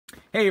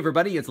Hey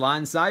everybody, it's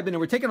Lon Seidman, and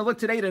we're taking a look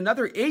today at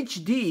another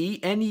HD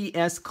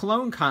NES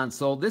clone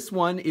console. This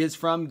one is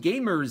from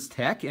Gamers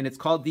Tech, and it's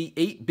called the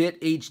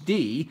 8-Bit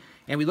HD.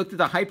 And we looked at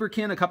the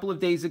Hyperkin a couple of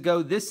days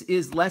ago. This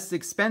is less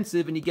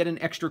expensive, and you get an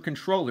extra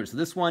controller. So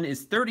this one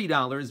is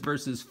 $30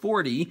 versus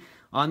 $40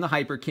 on the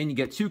Hyperkin. You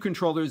get two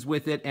controllers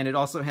with it, and it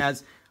also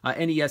has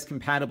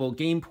NES-compatible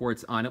game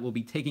ports on it. We'll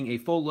be taking a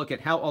full look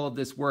at how all of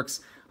this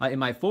works in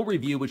my full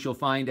review, which you'll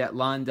find at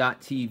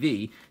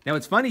lon.tv. Now,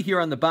 it's funny here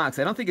on the box.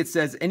 I don't think it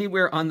says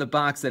anywhere on the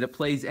box that it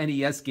plays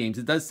NES games.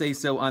 It does say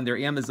so on their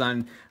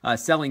Amazon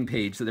selling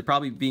page, so they're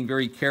probably being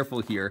very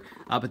careful here.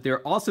 But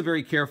they're also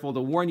very careful to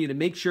warn you to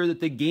make sure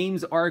that the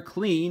games are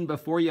clean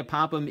before you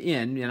pop them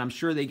in. And I'm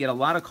sure they get a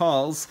lot of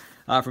calls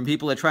from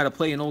people that try to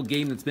play an old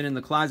game that's been in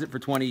the closet for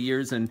 20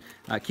 years and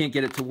can't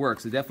get it to work.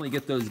 So definitely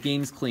get those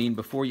games clean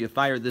before you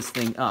fire this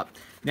thing up.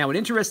 Now, what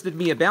interested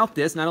me about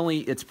this, not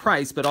only its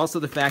price, but also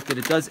the fact that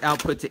it does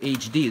output to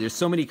HD. There's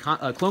so many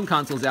clone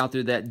consoles out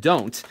there that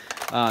don't,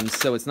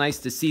 so it's nice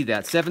to see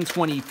that.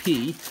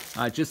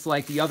 720p, just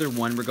like the other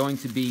one. We're going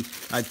to be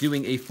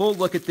doing a full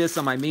look at this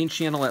on my main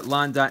channel at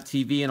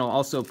lon.tv, and I'll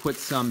also put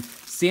some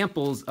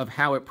samples of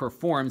how it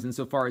performs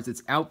insofar as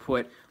its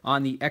output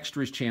on the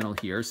extras channel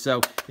here.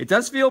 So it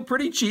does feel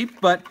pretty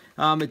cheap, but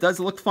it does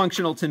look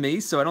functional to me,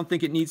 so I don't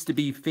think it needs to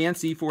be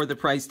fancy for the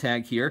price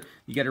tag here.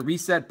 You get a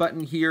reset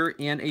button here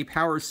and a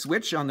power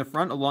switch on the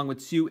front, along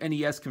with two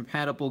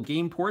NES-compatible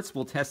game ports.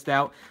 We'll test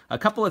out a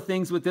couple of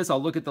things with this.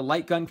 I'll look at the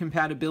light gun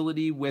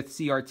compatibility with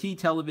CRT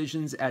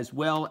televisions, as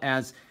well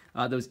as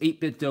those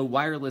 8-bit DOE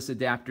wireless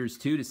adapters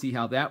too, to see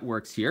how that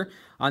works here.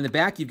 On the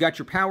back, you've got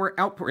your power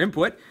output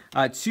input,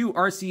 two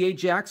RCA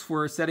jacks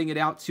for setting it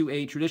out to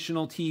a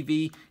traditional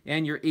TV,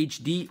 and your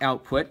HD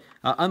output.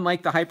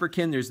 Unlike the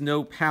Hyperkin, there's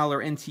no PAL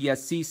or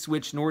NTSC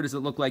switch, nor does it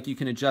look like you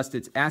can adjust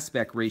its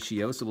aspect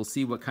ratio, so we'll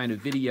see what kind of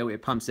video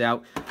it pumps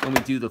out when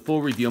we do the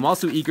full review. I'm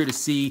also eager to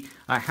see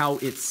how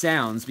it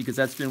sounds, because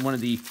that's been one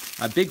of the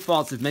big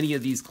faults of many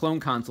of these clone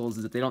consoles,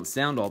 is that they don't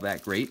sound all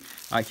that great.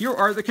 Here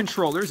are the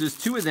controllers. There's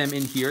two of them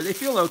in here. They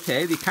feel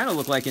okay. They kind of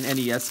look like an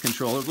NES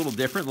controller, a little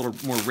different, a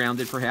little more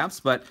rounded perhaps,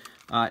 but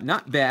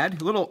not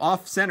bad. A little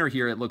off-center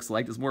here, it looks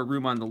like. There's more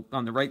room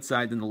on the right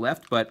side than the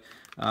left, but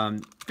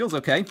feels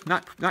okay.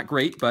 Not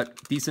great, but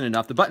decent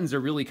enough. The buttons are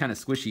really kind of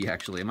squishy,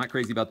 actually. I'm not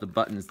crazy about the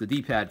buttons. The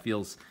D-pad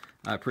feels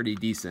pretty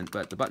decent,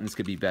 but the buttons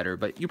could be better.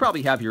 But you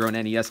probably have your own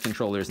NES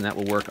controllers, and that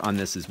will work on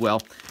this as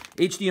well.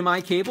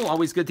 HDMI cable,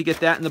 always good to get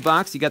that in the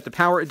box. You got the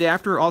power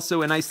adapter,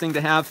 also a nice thing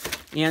to have,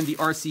 and the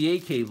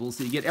RCA cable.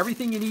 So you get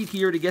everything you need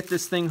here to get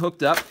this thing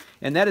hooked up,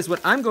 and that is what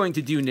I'm going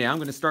to do now. I'm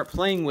going to start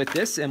playing with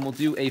this, and we'll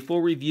do a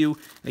full review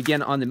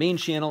again on the main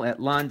channel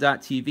at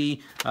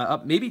lon.tv,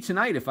 up maybe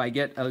tonight if I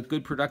get a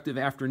good productive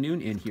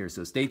afternoon in here.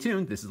 So stay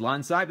tuned. This is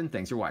Lon Seidman.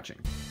 Thanks for watching.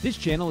 This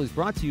channel is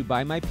brought to you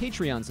by my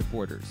Patreon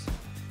supporters,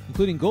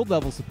 including gold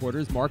level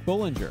supporters Mark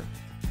Bollinger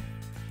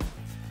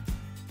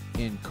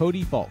and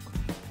Cody Falk.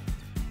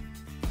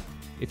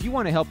 If you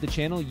want to help the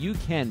channel, you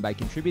can by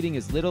contributing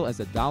as little as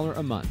 $1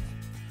 a month.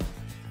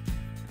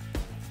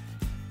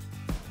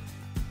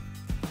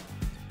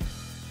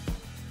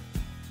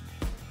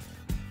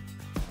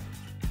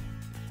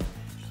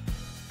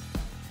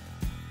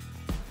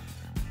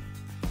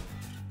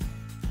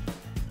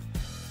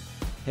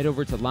 Head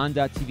over to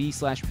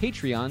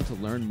lon.tv/Patreon to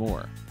learn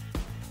more.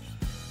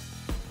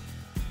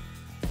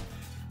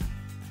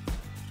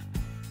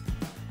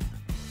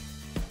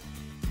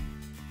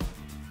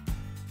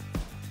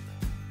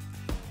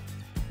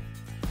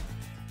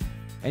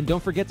 And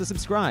don't forget to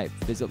subscribe.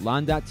 Visit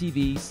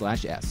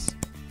lon.tv/S.